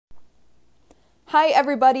Hi,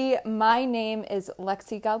 everybody. My name is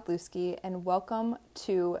Lexi Godlewski, and welcome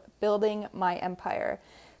to Building My Empire.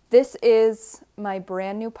 This is my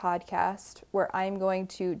brand new podcast where I'm going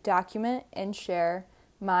to document and share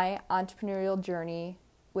my entrepreneurial journey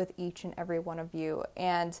with each and every one of you.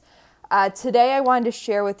 And today I wanted to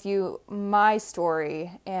share with you my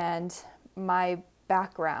story and my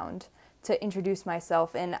background to introduce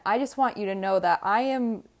myself. And I just want you to know that I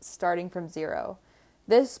am starting from zero.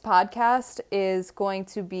 This podcast is going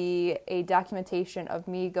to be a documentation of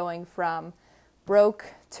me going from broke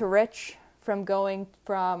to rich, from going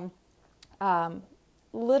from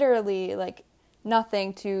literally like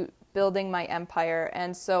nothing to building my empire.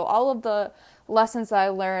 And so all of the lessons that I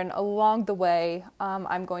learned along the way,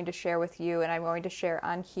 I'm going to share with you, and I'm going to share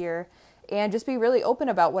on here and just be really open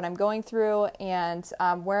about what I'm going through and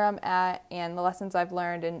where I'm at and the lessons I've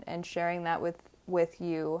learned and sharing that with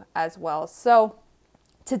you as well. So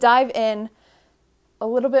to dive in a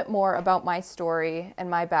little bit more about my story and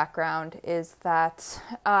my background is that,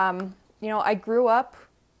 I grew up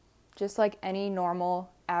just like any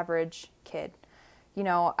normal, average kid.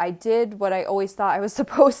 I did what I always thought I was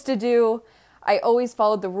supposed to do. I always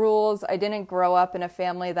followed the rules. I didn't grow up in a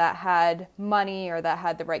family that had money or that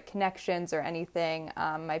had the right connections or anything.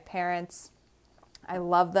 My parents, I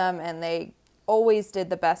love them, and they always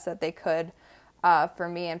did the best that they could for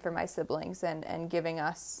me and for my siblings and giving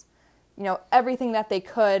us, everything that they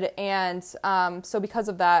could. And so because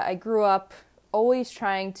of that, I grew up always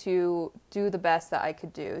trying to do the best that I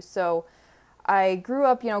could do. So I grew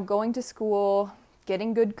up, going to school,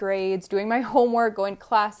 getting good grades, doing my homework, going to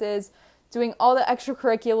classes, doing all the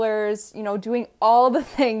extracurriculars, doing all the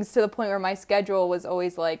things to the point where my schedule was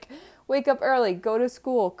always like, wake up early, go to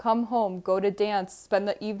school, come home, go to dance, spend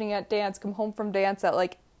the evening at dance, come home from dance at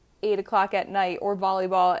like 8 o'clock at night or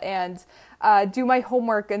volleyball, and do my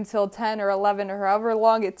homework until 10 or 11 or however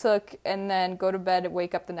long it took, and then go to bed and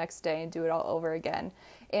wake up the next day and do it all over again.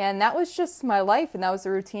 And that was just my life, and that was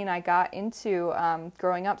the routine I got into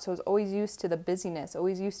growing up. So I was always used to the busyness,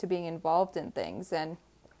 always used to being involved in things. And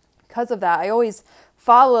because of that, I always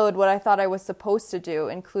followed what I thought I was supposed to do,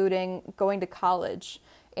 including going to college.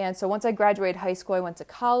 And so once I graduated high school, I went to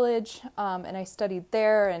college, and I studied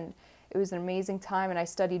there, and it was an amazing time. And I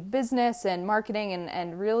studied business and marketing,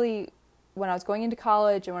 and really when I was going into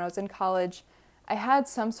college and when I was in college, I had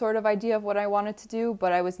some sort of idea of what I wanted to do,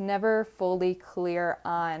 but I was never fully clear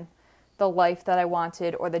on the life that I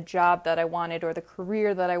wanted or the job that I wanted or the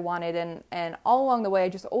career that I wanted. And all along the way, I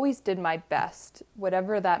just always did my best,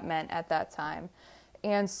 whatever that meant at that time.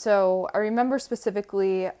 And so I remember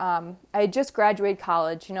specifically, I had just graduated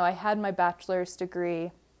college. I had my bachelor's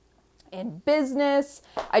degree in business.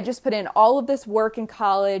 I just put in all of this work in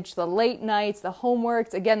college, the late nights, the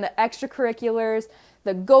homeworks, again, the extracurriculars,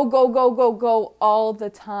 the go all the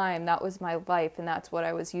time. That was my life, and that's what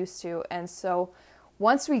I was used to. And so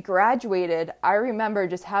once we graduated, I remember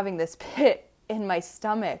just having this pit in my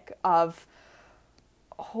stomach of,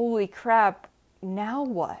 holy crap, now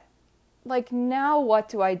what? Like, now what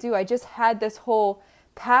do? I just had this whole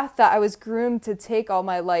path that I was groomed to take all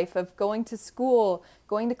my life of going to school,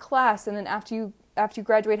 going to class, and then after you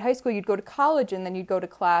graduate high school, you'd go to college, and then you'd go to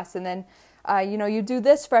class, and then you do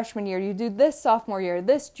this freshman year, you do this sophomore year,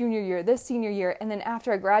 this junior year, this senior year, and then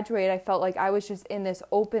after I graduated, I felt like I was just in this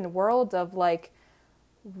open world of like,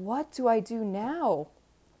 what do I do now?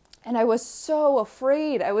 And I was so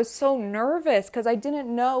afraid. I was so nervous because I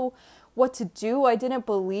didn't know what to do. I didn't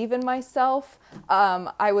believe in myself.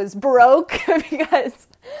 I was broke because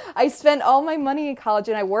I spent all my money in college,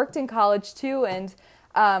 and I worked in college too, and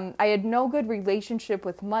I had no good relationship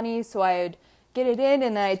with money, so I'd get it in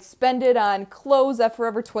and then I'd spend it on clothes at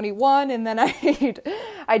Forever 21, and then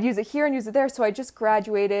I'd use it here and use it there. So I just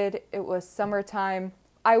graduated. It was summertime.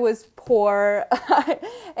 I was poor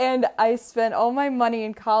and I spent all my money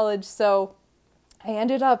in college. So I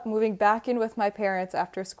ended up moving back in with my parents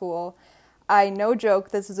after school. I, no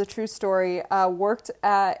joke, this is a true story, worked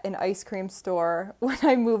at an ice cream store when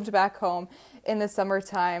I moved back home in the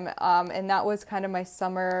summertime, and that was kind of my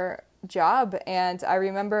summer job. And I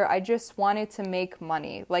remember I just wanted to make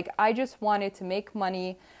money. I just wanted to make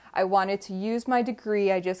money. I wanted to use my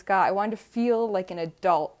degree I wanted to feel like an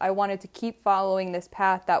adult. I wanted to keep following this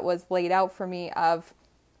path that was laid out for me of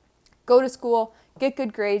go to school, get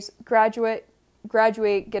good grades, graduate,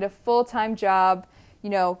 get a full-time job,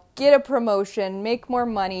 get a promotion, make more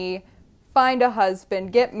money, find a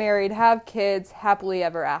husband, get married, have kids, happily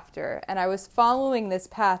ever after. And I was following this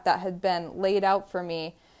path that had been laid out for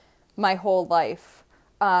me my whole life.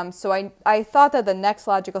 So I thought that the next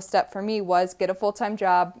logical step for me was get a full-time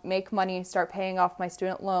job, make money, start paying off my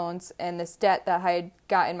student loans and this debt that I had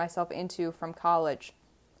gotten myself into from college.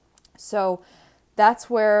 So that's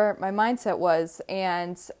where my mindset was.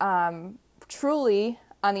 And truly,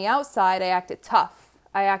 on the outside, I acted tough.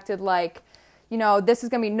 I acted like, this is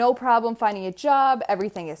going to be no problem finding a job.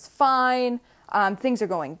 Everything is fine. Things are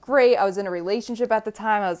going great. I was in a relationship at the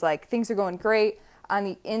time. I was like, things are going great. On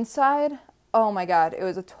the inside, oh my God, it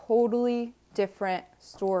was a totally different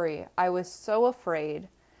story. I was so afraid.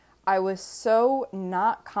 I was so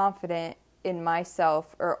not confident in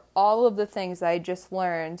myself or all of the things that I just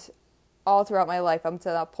learned all throughout my life up to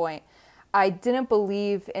that point. I didn't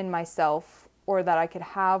believe in myself or that I could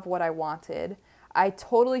have what I wanted. I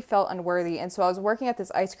totally felt unworthy. And so I was working at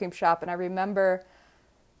this ice cream shop, and I remember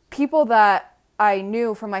people that I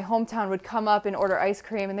knew from my hometown would come up and order ice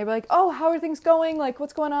cream, and they'd be like, oh, how are things going? Like,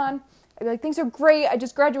 what's going on? I'd be like, things are great. I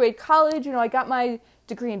just graduated college. I got my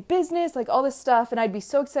degree in business, like all this stuff. And I'd be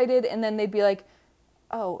so excited. And then they'd be like,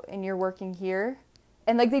 oh, and you're working here?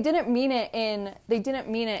 And like, they didn't mean it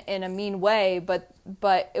in a mean way, but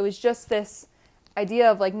it was just this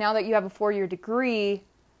idea of like, now that you have a 4-year degree,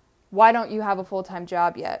 why don't you have a full-time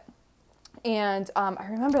job yet? And I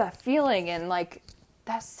remember that feeling, and like,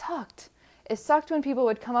 that sucked. It sucked when people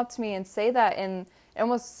would come up to me and say that, and it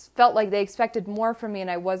almost felt like they expected more from me and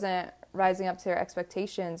I wasn't rising up to their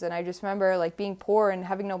expectations. And I just remember like being poor and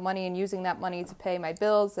having no money and using that money to pay my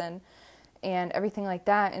bills and everything like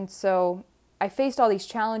that. And so I faced all these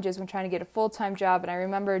challenges when trying to get a full-time job, and I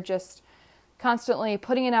remember just constantly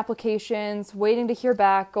putting in applications, waiting to hear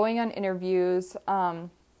back, going on interviews.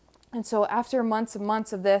 And so after months and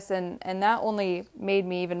months of this, and that only made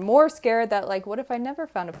me even more scared that like, what if I never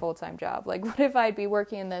found a full-time job? Like, what if I'd be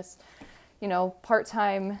working in this,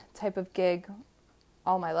 part-time type of gig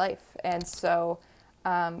all my life? And so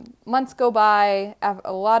months go by,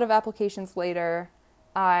 a lot of applications later,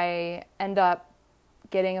 I end up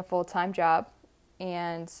getting a full-time job,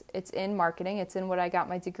 and it's in marketing. It's in what I got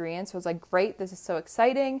my degree in. So I was like, great, this is so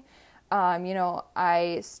exciting.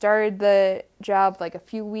 I started the job like a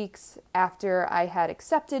few weeks after I had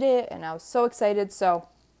accepted it, and I was so excited. So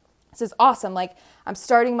this is awesome. Like, I'm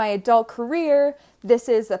starting my adult career. This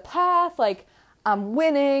is the path. Like, I'm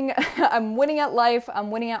winning. I'm winning at life.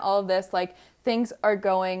 I'm winning at all of this. Like, things are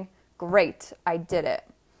going great. I did it.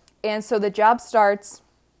 And so the job starts.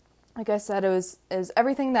 Like I said, it was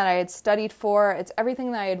everything that I had studied for. It's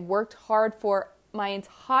everything that I had worked hard for my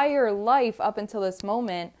entire life up until this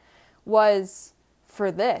moment was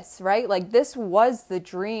for this, right? Like, this was the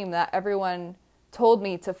dream that everyone told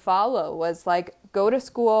me to follow, was like, go to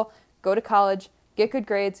school, go to college, get good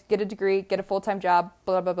grades, get a degree, get a full-time job,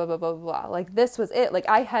 blah, blah, blah, blah, blah, blah. Like, this was it. Like,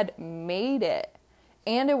 I had made it.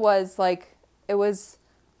 And it was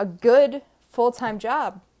a good full-time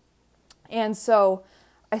job. And so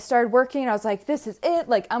I started working, and I was like, this is it.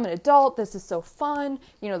 Like, I'm an adult. This is so fun.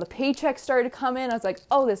 The paychecks started to come in. I was like,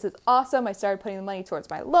 oh, this is awesome. I started putting the money towards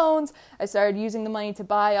my loans. I started using the money to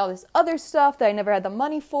buy all this other stuff that I never had the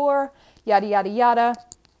money for, yada, yada, yada.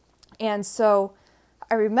 And so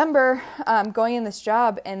I remember going in this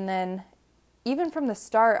job, and then even from the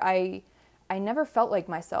start, I never felt like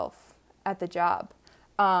myself at the job.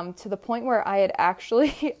 To the point where I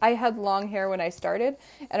had long hair when I started.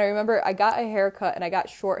 And I remember I got a haircut and I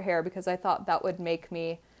got short hair because I thought that would make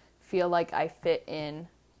me feel like I fit in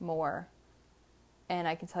more. And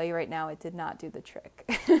I can tell you right now, it did not do the trick.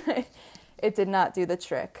 It did not do the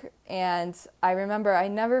trick. And I remember I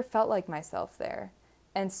never felt like myself there.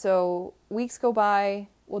 And so weeks go by,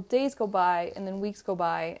 days go by, and then weeks go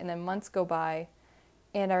by, and then months go by.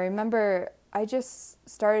 And I remember I just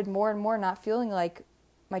started more and more not feeling like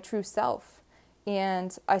my true self,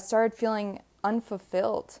 and I started feeling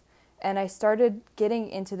unfulfilled, and I started getting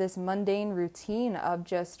into this mundane routine of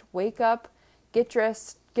just wake up, get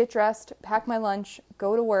dressed, pack my lunch,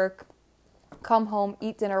 go to work, come home,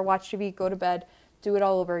 eat dinner, watch TV, go to bed, do it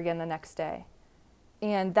all over again the next day.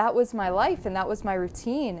 And that was my life, and that was my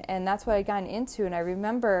routine, and that's what I got into. And I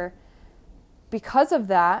remember because of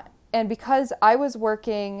that, and because I was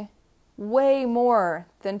working way more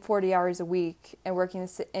than 40 hours a week and working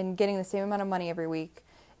and getting the same amount of money every week.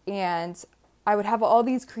 And I would have all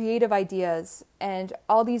these creative ideas and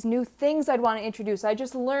all these new things I'd want to introduce. I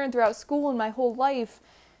just learned throughout school and my whole life,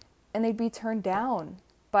 and they'd be turned down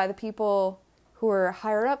by the people who were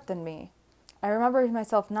higher up than me. I remember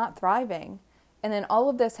myself not thriving. And then all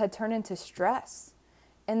of this had turned into stress.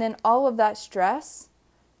 And then all of that stress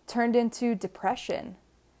turned into depression.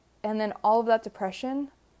 And then all of that depression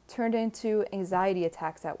turned into anxiety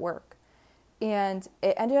attacks at work. And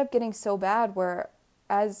it ended up getting so bad where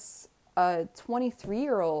as a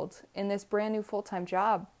 23-year-old in this brand new full-time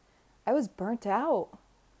job, I was burnt out.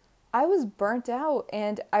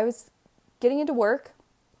 And I was getting into work.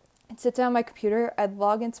 I'd sit down on my computer, I'd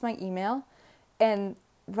log into my email, and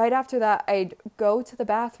right after that, I'd go to the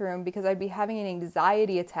bathroom because I'd be having an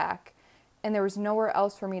anxiety attack, and there was nowhere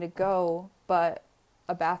else for me to go but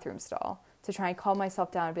a bathroom stall to try and calm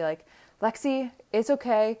myself down and be like, Lexi, it's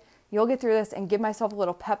okay. You'll get through this, and give myself a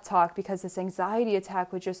little pep talk because this anxiety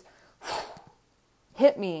attack would just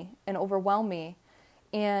hit me and overwhelm me.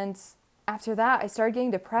 And after that, I started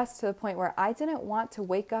getting depressed to the point where I didn't want to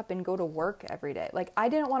wake up and go to work every day. Like, I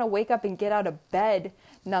didn't want to wake up and get out of bed,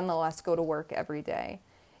 nonetheless go to work every day.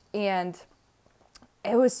 And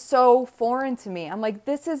it was so foreign to me. I'm like,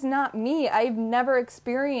 this is not me. I've never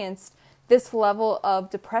experienced this level of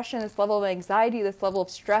depression, this level of anxiety, this level of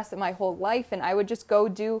stress in my whole life. And I would just go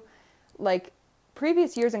do, like,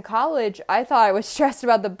 previous years in college, I thought I was stressed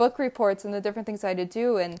about the book reports and the different things I had to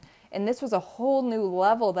do. And this was a whole new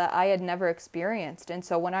level that I had never experienced. And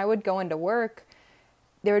so when I would go into work,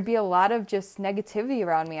 there would be a lot of just negativity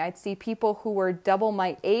around me. I'd see people who were double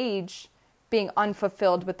my age being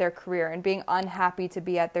unfulfilled with their career and being unhappy to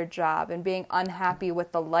be at their job and being unhappy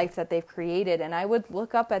with the life that they've created. And I would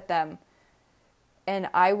look up at them and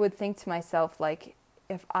I would think to myself, like,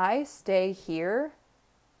 if I stay here,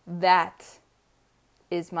 that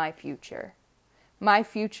is my future. My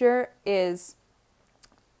future is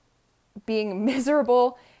being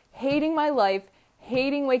miserable, hating my life,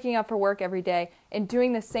 hating waking up for work every day, and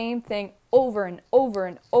doing the same thing over and over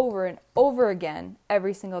and over and over again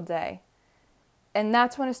every single day. And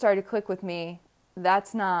that's when it started to click with me.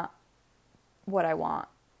 That's not what I want.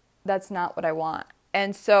 That's not what I want.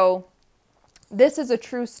 And so this is a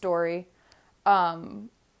true story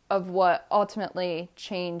of what ultimately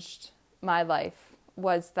changed my life,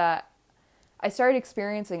 was that I started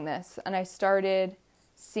experiencing this, and I started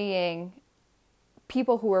seeing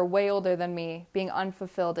people who were way older than me being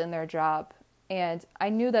unfulfilled in their job. And I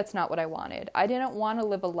knew that's not what I wanted. I didn't want to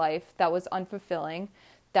live a life that was unfulfilling,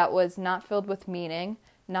 that was not filled with meaning,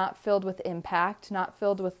 not filled with impact, not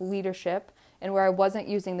filled with leadership, and where I wasn't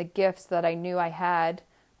using the gifts that I knew I had,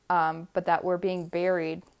 but that were being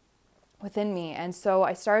buried within me. And so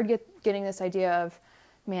I started getting this idea of,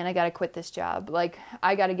 man, I got to quit this job. Like,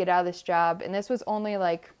 I got to get out of this job. And this was only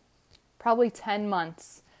like probably 10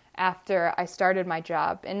 months after I started my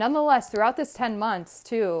job. And nonetheless, throughout this 10 months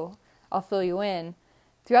too, I'll fill you in,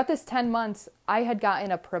 throughout this 10 months, I had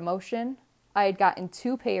gotten a promotion, I had gotten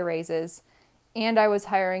 2 pay raises, and I was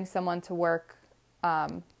hiring someone to work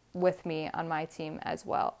with me on my team as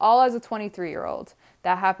well. All as a 23-year-old.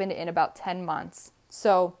 That happened in about 10 months.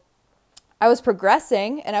 So I was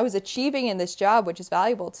progressing and I was achieving in this job, which is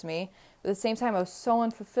valuable to me. But at the same time, I was so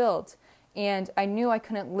unfulfilled. And I knew I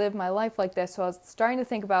couldn't live my life like this. So I was starting to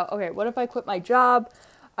think about, okay, what if I quit my job?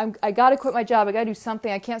 I got to quit my job. I got to do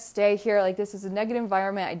something. I can't stay here. Like, this is a negative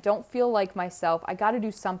environment. I don't feel like myself. I got to do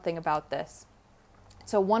something about this.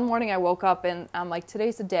 So one morning I woke up and I'm like,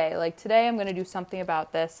 today's the day. Like, today I'm going to do something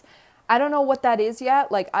about this. I don't know what that is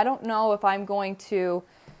yet. Like, I don't know if I'm going to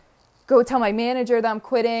go tell my manager that I'm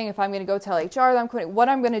quitting, if I'm going to go tell HR that I'm quitting, what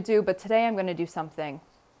I'm going to do. But today I'm going to do something.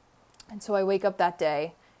 And so I wake up that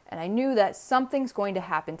day and I knew that something's going to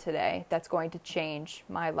happen today that's going to change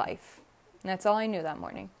my life. And that's all I knew that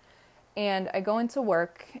morning. And I go into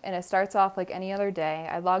work and it starts off like any other day.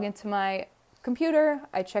 I log into my computer,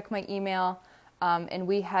 I check my email, and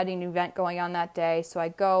we had an event going on that day. So I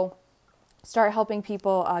go start helping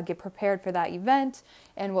people get prepared for that event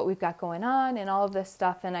and what we've got going on and all of this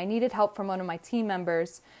stuff. And I needed help from one of my team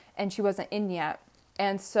members and she wasn't in yet.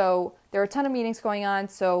 And so there were a ton of meetings going on.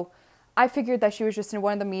 So I figured that she was just in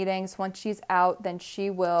one of the meetings. Once she's out, then she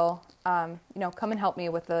will, come and help me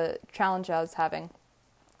with the challenge I was having.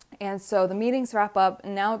 And so the meetings wrap up,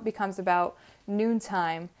 and now it becomes about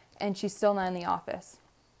noontime, and she's still not in the office.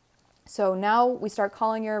 So now we start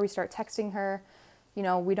calling her, we start texting her,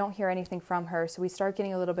 we don't hear anything from her, so we start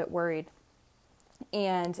getting a little bit worried.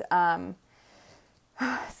 And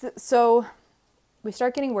so we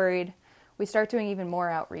start getting worried. We start doing even more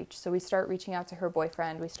outreach. So we start reaching out to her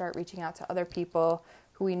boyfriend. We start reaching out to other people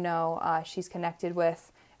who we know she's connected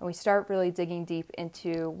with. And we start really digging deep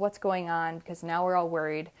into what's going on, because now we're all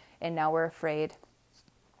worried and now we're afraid.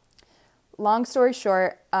 Long story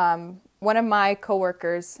short, one of my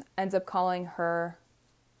coworkers ends up calling her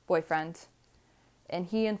boyfriend, and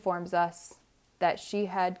he informs us that she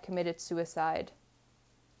had committed suicide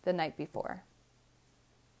the night before.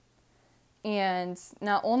 And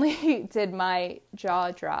not only did my jaw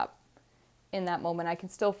drop in that moment, I can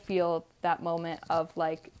still feel that moment of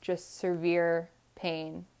like just severe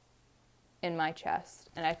pain in my chest.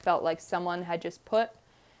 And I felt like someone had just put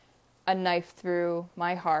a knife through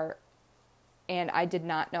my heart, and I did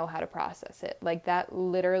not know how to process it. Like, that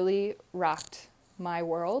literally rocked my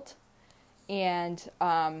world, and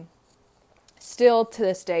still to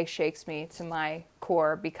this day shakes me to my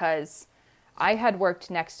core, because I had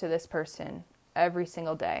worked next to this person every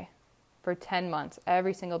single day for 10 months,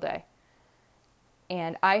 every single day.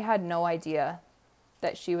 And I had no idea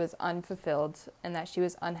that she was unfulfilled and that she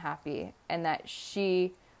was unhappy and that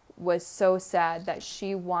she was so sad that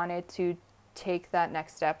she wanted to take that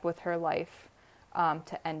next step with her life,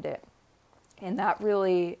 to end it. And that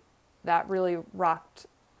really rocked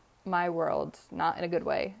my world, not in a good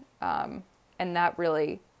way. And that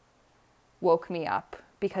really woke me up,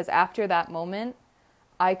 because after that moment,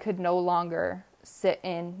 I could no longer sit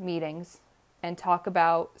in meetings and talk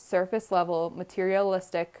about surface level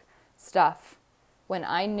materialistic stuff when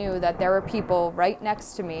I knew that there were people right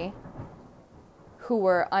next to me who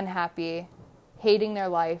were unhappy, hating their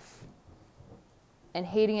life, and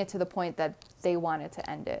hating it to the point that they wanted to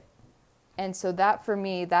end it. And so that, for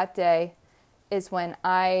me, that day is when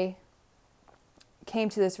I came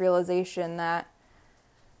to this realization that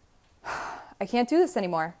I can't do this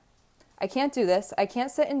anymore. I can't do this. I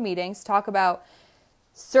can't sit in meetings, talk about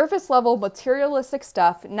surface level materialistic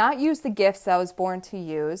stuff, not use the gifts that I was born to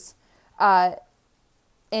use,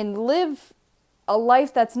 and live a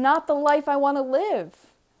life that's not the life I want to live.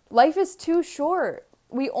 Life is too short.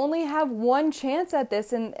 We only have one chance at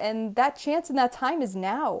this, and that chance and that time is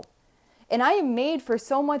now. And I am made for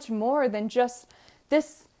so much more than just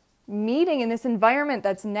this meeting and this environment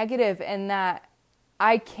that's negative, and that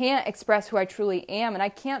I can't express who I truly am, and I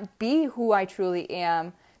can't be who I truly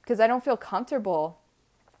am because I don't feel comfortable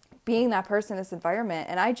being that person in this environment.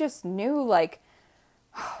 And I just knew, like,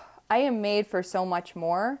 I am made for so much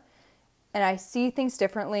more, and I see things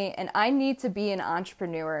differently, and I need to be an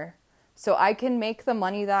entrepreneur so I can make the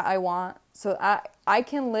money that I want, so I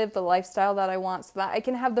can live the lifestyle that I want, so that I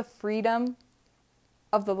can have the freedom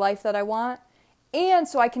of the life that I want, and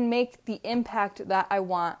so I can make the impact that I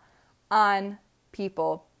want on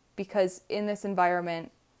people, because in this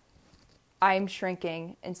environment, I'm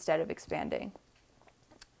shrinking instead of expanding.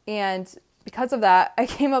 And because of that, I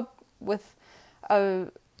came up with a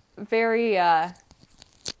very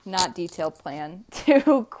not detailed plan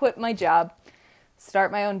to quit my job,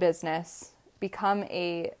 start my own business, become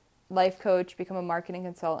a life coach, become a marketing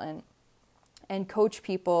consultant, and coach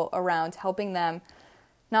people around helping them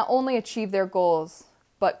not only achieve their goals,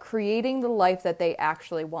 but creating the life that they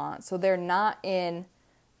actually want. So they're not in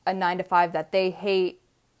a 9-to-5 that they hate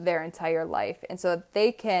their entire life. And so that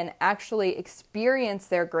they can actually experience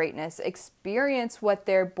their greatness, experience what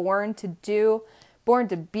they're born to do, born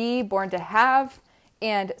to be, born to have,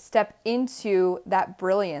 and step into that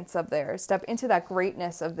brilliance of theirs, step into that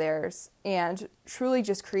greatness of theirs, and truly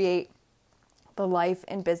just create the life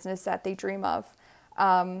and business that they dream of.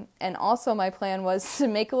 And also my plan was to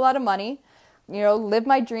make a lot of money, live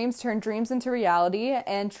my dreams, turn dreams into reality,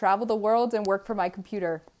 and travel the world and work for my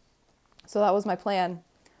computer. So that was my plan.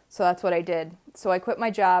 So that's what I did. So I quit my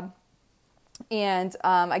job. And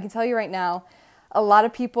I can tell you right now, a lot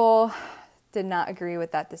of people did not agree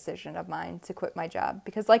with that decision of mine to quit my job.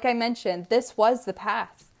 Because like I mentioned, this was the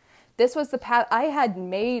path. This was the path. I had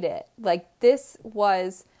made it. Like, this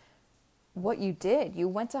was what you did. You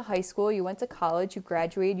went to high school, you went to college, you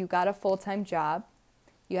graduated, you got a full-time job.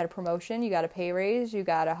 You got a promotion, you got a pay raise, you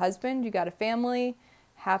got a husband, you got a family,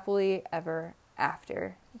 happily ever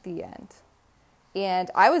after, the end. And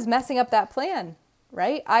I was messing up that plan,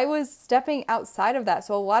 right? I was stepping outside of that.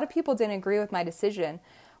 So a lot of people didn't agree with my decision,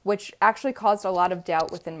 which actually caused a lot of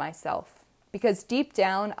doubt within myself. Because deep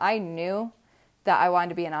down, I knew that I wanted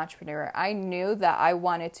to be an entrepreneur. I knew that I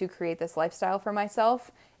wanted to create this lifestyle for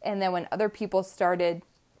myself. And then when other people started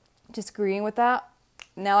disagreeing with that,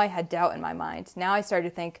 now I had doubt in my mind. Now I started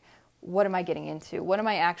to think, what am I getting into? What am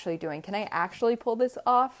I actually doing? Can I actually pull this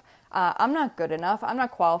off? I'm not good enough. I'm not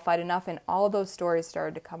qualified enough. And all of those stories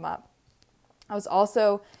started to come up. I was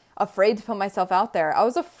also afraid to put myself out there. I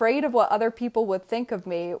was afraid of what other people would think of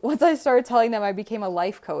me once I started telling them I became a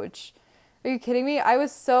life coach. Are you kidding me? I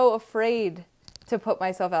was so afraid to put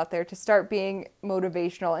myself out there, to start being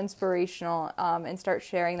motivational, inspirational, and start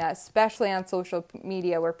sharing that, especially on social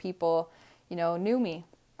media where people, knew me.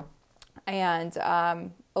 And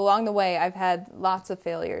along the way, I've had lots of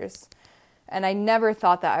failures. And I never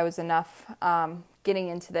thought that I was enough getting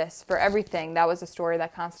into this for everything. That was a story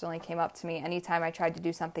that constantly came up to me anytime I tried to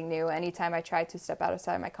do something new, anytime I tried to step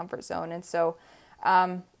outside my comfort zone. And so,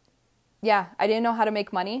 I didn't know how to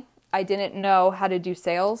make money. I didn't know how to do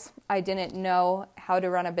sales. I didn't know how to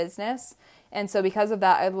run a business. And so because of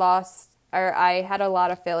that, I had a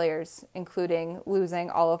lot of failures, including losing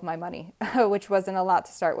all of my money, which wasn't a lot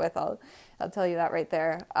to start with. I'll tell you that right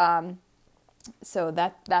there. So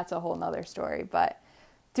that's a whole nother story. But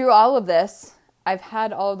through all of this, I've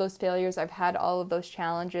had all of those failures. I've had all of those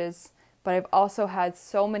challenges, but I've also had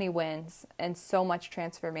so many wins and so much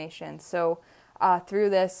transformation. So through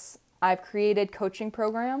this, I've created coaching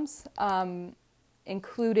programs,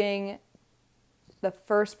 including the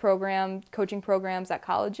first coaching programs at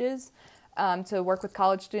colleges, to work with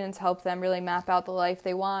college students, help them really map out the life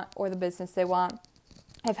they want or the business they want.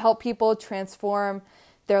 I've helped people transform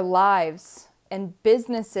their lives and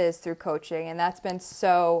businesses through coaching, and that's been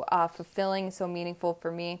so fulfilling, so meaningful for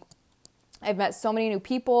me. I've met so many new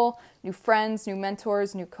people, new friends, new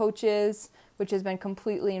mentors, new coaches, which has been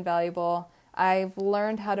completely invaluable. I've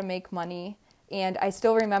learned how to make money, and I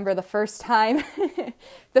still remember the first time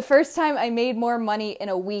I made more money in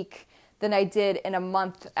a week than I did in a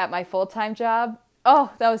month at my full-time job.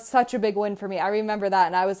 Oh, that was such a big win for me. I remember that,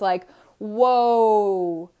 and I was like,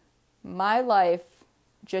 whoa, my life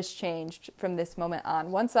just changed from this moment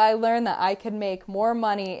on. Once I learned that I could make more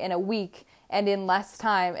money in a week and in less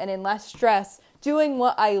time and in less stress doing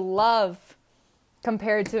what I love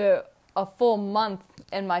compared to a full month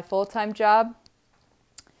in my full-time job,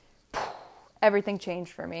 everything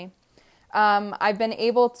changed for me. I've been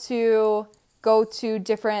able to go to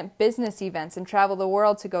different business events and travel the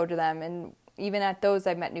world to go to them. And even at those,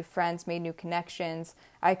 I've met new friends, made new connections.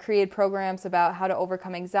 I created programs about how to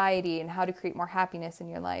overcome anxiety and how to create more happiness in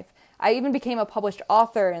your life. I even became a published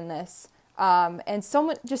author in this. And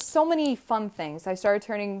so many fun things. I started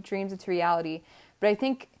turning dreams into reality. But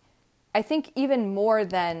I think even more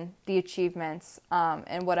than the achievements,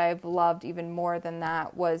 and what I've loved even more than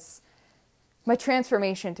that was my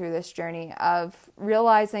transformation through this journey of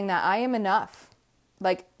realizing that I am enough.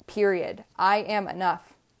 Like, period. I am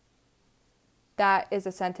enough. That is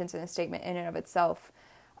a sentence and a statement in and of itself.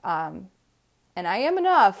 And I am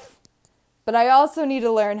enough, but I also need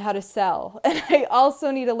to learn how to sell. And I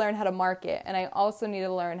also need to learn how to market. And I also need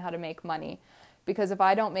to learn how to make money. Because if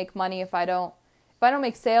I don't make money, if I don't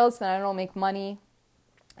make sales, then I don't make money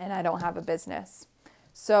and I don't have a business.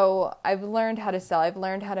 So I've learned how to sell. I've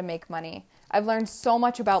learned how to make money. I've learned so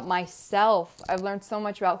much about myself. I've learned so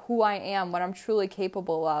much about who I am, what I'm truly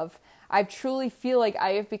capable of. I truly feel like I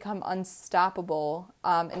have become unstoppable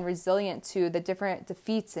and resilient to the different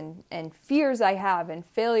defeats and fears I have and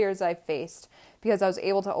failures I've faced because I was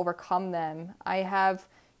able to overcome them. I have,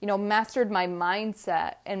 mastered my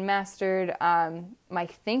mindset and mastered my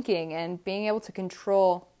thinking and being able to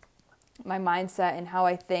control my mindset and how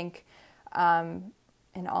I think and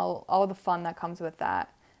all the fun that comes with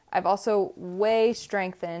that. I've also way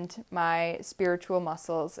strengthened my spiritual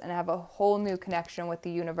muscles and have a whole new connection with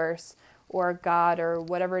the universe or God or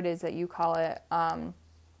whatever it is that you call it, and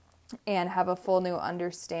have a full new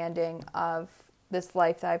understanding of this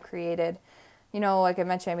life that I've created. Like I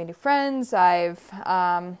mentioned, I made new friends.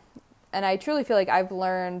 And I truly feel like I've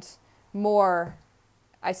learned more.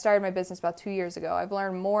 I started my business about 2 years ago. I've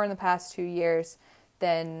learned more in the past 2 years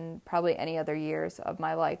than probably any other years of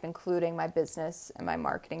my life, including my business and my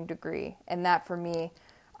marketing degree. And that for me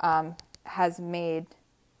has made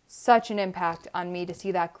such an impact on me to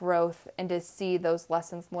see that growth and to see those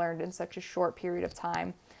lessons learned in such a short period of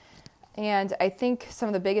time. And I think some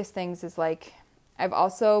of the biggest things is like, I've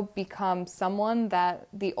also become someone that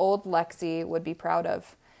the old Lexi would be proud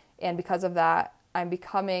of. And because of that, I'm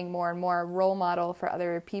becoming more and more a role model for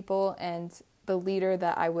other people and the leader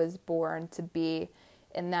that I was born to be.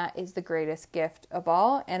 And that is the greatest gift of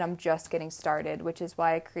all. And I'm just getting started, which is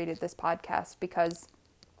why I created this podcast, because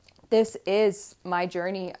this is my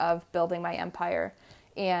journey of building my empire.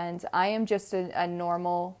 And I am just a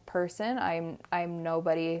normal person. I'm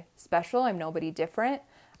nobody special. I'm nobody different.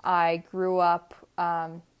 I grew up,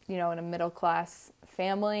 in a middle-class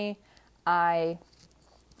family. I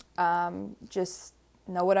just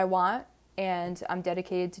know what I want, and I'm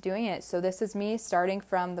dedicated to doing it. So this is me starting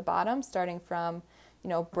from the bottom, starting from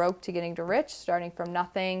broke to getting to rich, starting from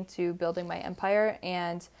nothing to building my empire.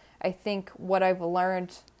 And I think what I've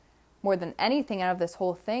learned more than anything out of this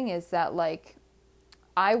whole thing is that, like,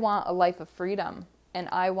 I want a life of freedom, and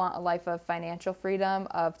I want a life of financial freedom,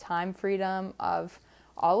 of time freedom, of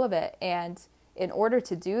all of it. And in order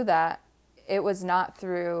to do that, it was not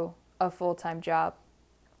through a full-time job.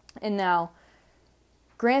 And now,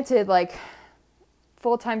 granted, like,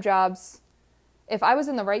 full-time jobs if I was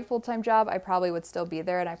in the right full-time job, I probably would still be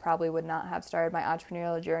there and I probably would not have started my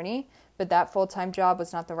entrepreneurial journey. But that full-time job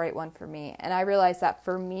was not the right one for me. And I realized that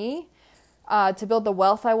for me, to build the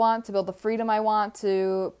wealth I want, to build the freedom I want,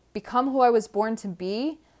 to become who I was born to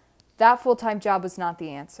be, that full-time job was not the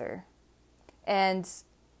answer. And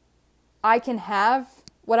I can have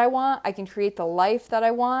what I want. I can create the life that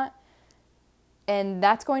I want. And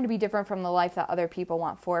that's going to be different from the life that other people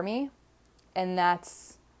want for me. And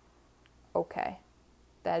that's okay.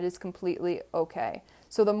 That is completely okay.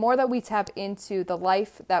 So the more that we tap into the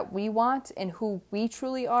life that we want and who we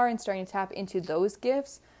truly are and starting to tap into those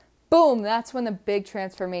gifts, boom, that's when the big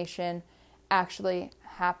transformation actually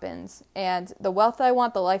happens. And the wealth that I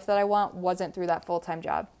want, the life that I want wasn't through that full-time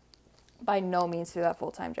job. By no means through that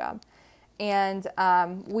full-time job. And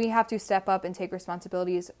we have to step up and take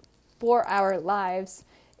responsibilities for our lives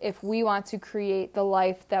if we want to create the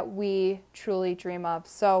life that we truly dream of.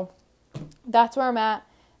 So that's where I'm at.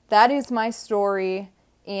 That is my story,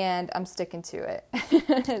 and I'm sticking to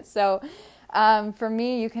it. So for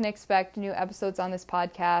me, you can expect new episodes on this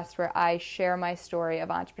podcast where I share my story of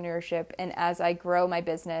entrepreneurship and as I grow my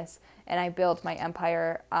business and I build my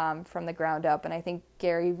empire from the ground up. And I think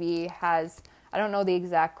Gary Vee has, I don't know the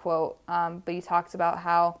exact quote, but he talks about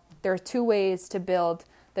how there are 2 ways to build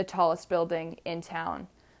the tallest building in town.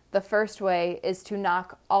 The first way is to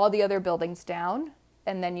knock all the other buildings down,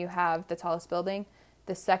 and then you have the tallest building.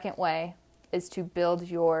 The second way is to build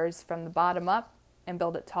yours from the bottom up and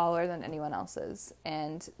build it taller than anyone else's.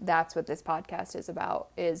 And that's what this podcast is about,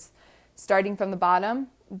 is starting from the bottom,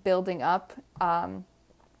 building up,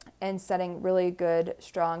 and setting really good,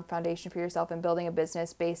 strong foundation for yourself and building a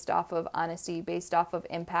business based off of honesty, based off of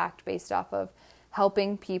impact, based off of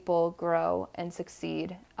helping people grow and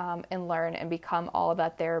succeed and learn and become all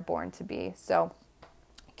that they're born to be. So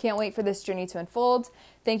can't wait for this journey to unfold.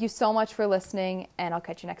 Thank you so much for listening, and I'll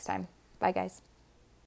catch you next time. Bye, guys.